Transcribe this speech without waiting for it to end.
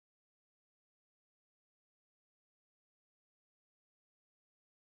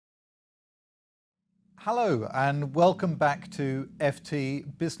Hello and welcome back to FT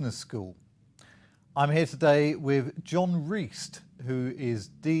Business School. I'm here today with Jon Reast, who is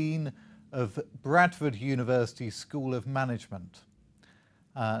Dean of Bradford University School of Management.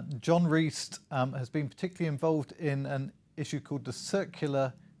 Jon Reast has been particularly involved in an issue called the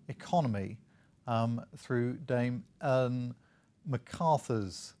circular economy through Dame Ellen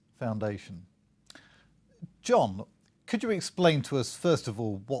MacArthur's foundation. Jon, could you explain to us, first of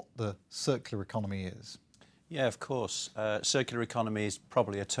all, what the circular economy is? Yeah, of course. Circular economy is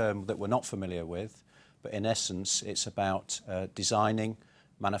probably a term that we're not familiar with, but in essence, it's about designing,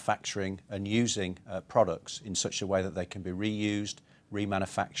 manufacturing and using products in such a way that they can be reused,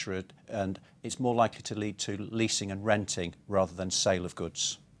 remanufactured, and it's more likely to lead to leasing and renting rather than sale of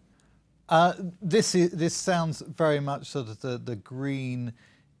goods. This sounds very much sort of the green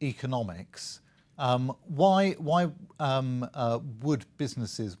economics. Why would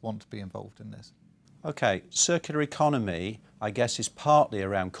businesses want to be involved in this? Okay, circular economy, I guess, is partly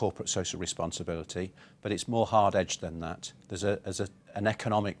around corporate social responsibility, but it's more hard-edged than that. There's an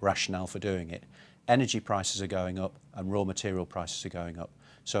economic rationale for doing it. Energy prices are going up and raw material prices are going up.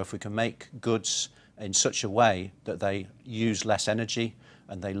 So if we can make goods in such a way that they use less energy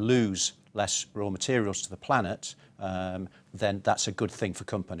and they lose less raw materials to the planet, then that's a good thing for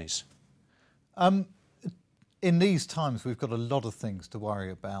companies. In these times, we've got a lot of things to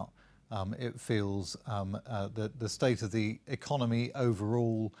worry about. It feels the state of the economy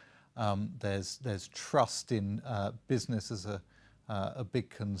overall. There's trust in business as a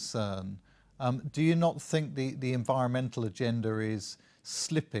big concern. Do you not think the environmental agenda is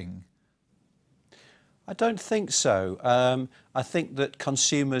slipping? I don't think so. I think that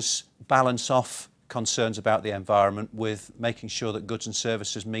consumers balance off concerns about the environment with making sure that goods and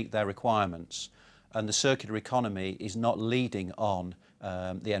services meet their requirements. And the circular economy is not leading on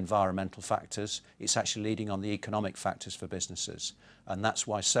the environmental factors, it's actually leading on the economic factors for businesses. And that's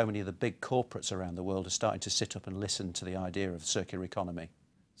why so many of the big corporates around the world are starting to sit up and listen to the idea of circular economy.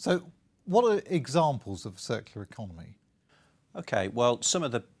 So what are examples of circular economy? Okay, well, some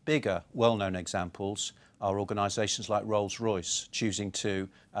of the bigger, well-known examples are organisations like Rolls-Royce choosing to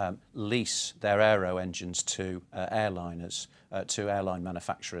lease their aero engines to airliners, to airline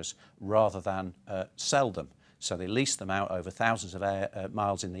manufacturers, rather than sell them. So they lease them out over thousands of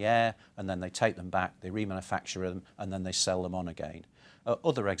miles in the air, and then they take them back, they remanufacture them, and then they sell them on again.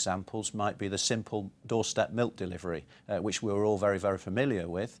 Other examples might be the simple doorstep milk delivery, which we were all very, very familiar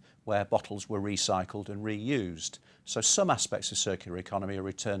with, where bottles were recycled and reused. So some aspects of circular economy are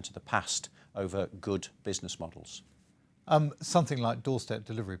returned to the past over good business models. Something like doorstep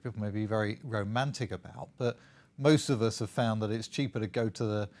delivery, people may be very romantic about, but most of us have found that it's cheaper to go to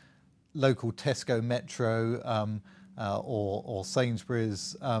the local Tesco Metro or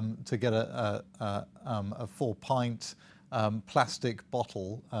Sainsbury's to get a 4-pint plastic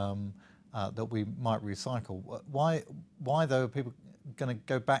bottle that we might recycle. Why though are people going to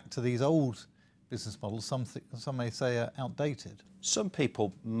go back to these old business models? Some may say are outdated. Some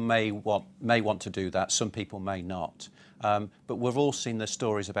people may want to do that, some people may not. But we've all seen the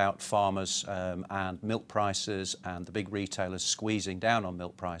stories about farmers and milk prices and the big retailers squeezing down on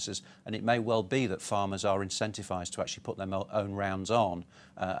milk prices, and it may well be that farmers are incentivised to actually put their own rounds on,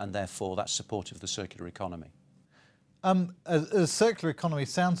 and therefore that's supportive of the circular economy. A circular economy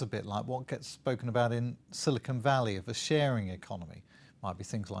sounds a bit like what gets spoken about in Silicon Valley of a sharing economy. Might be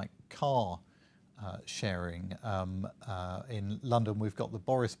things like car sharing. In London we've got the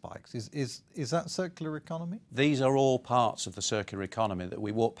Boris bikes. Is that circular economy? These are all parts of the circular economy that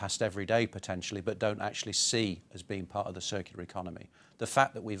we walk past every day potentially, but don't actually see as being part of the circular economy. The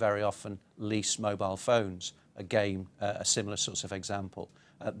fact that we very often lease mobile phones, again a similar sorts of example,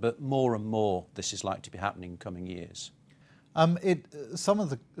 but more and more this is likely to be happening in coming years. Some of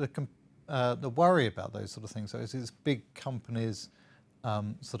the worry about those sort of things though is big companies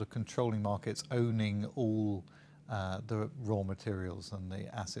sort of controlling markets, owning all the raw materials and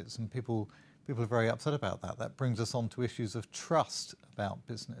the assets, and people are very upset about that. That brings us on to issues of trust about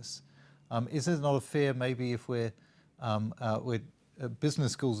business. Is there not a fear maybe if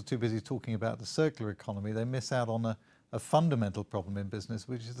business schools are too busy talking about the circular economy, they miss out on a fundamental problem in business,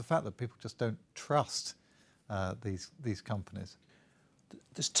 which is the fact that people just don't trust these companies?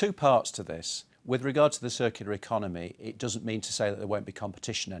 There's two parts to this. With regard to the circular economy, it doesn't mean to say that there won't be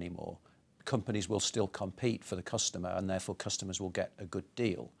competition anymore. Companies will still compete for the customer, and therefore customers will get a good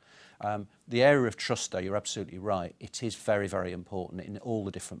deal. The area of trust, though, you're absolutely right. It is very, very important in all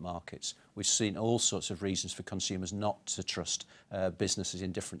the different markets. We've seen all sorts of reasons for consumers not to trust businesses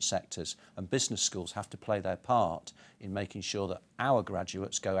in different sectors, and business schools have to play their part in making sure that our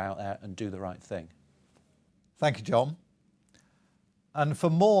graduates go out there and do the right thing. Thank you, John. And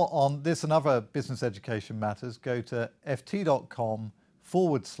for more on this and other business education matters, go to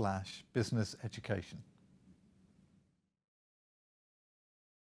ft.com/business education.